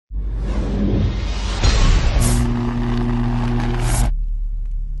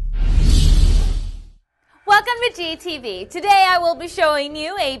with GTV. Today I will be showing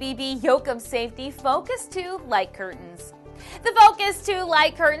you ABB Jokab Safety Focus 2 light curtains. The Focus 2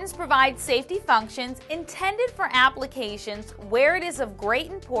 light curtains provide safety functions intended for applications where it is of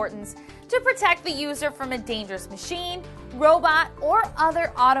great importance to protect the user from a dangerous machine, robot, or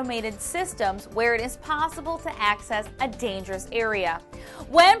other automated systems where it is possible to access a dangerous area.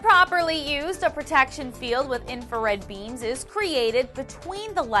 When properly used, a protection field with infrared beams is created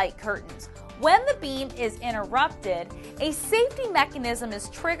between the light curtains. When the beam is interrupted, a safety mechanism is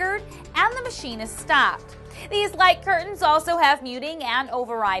triggered and the machine is stopped. These light curtains also have muting and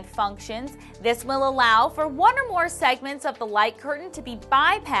override functions. This will allow for one or more segments of the light curtain to be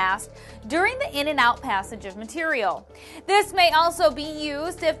bypassed during the in and out passage of material. This may also be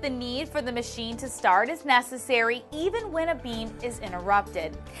used if the need for the machine to start is necessary, even when a beam is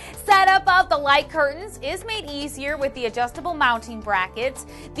interrupted. Setup of the light curtains is made easier with the adjustable mounting brackets.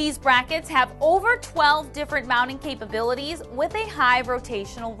 These brackets have over 12 different mounting capabilities with a high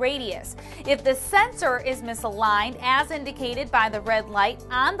rotational radius. If the sensor is misaligned, as indicated by the red light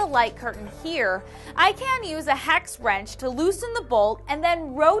on the light curtain here, I can use a hex wrench to loosen the bolt and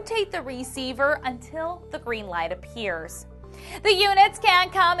then rotate the receiver until the green light appears. The units can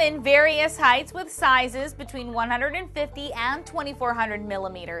come in various heights with sizes between 150 and 2400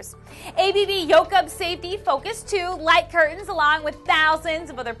 millimeters. ABB Jokab Safety Focus 2 light curtains, along with thousands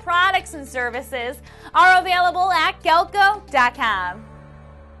of other products and services, are available at Galco.com.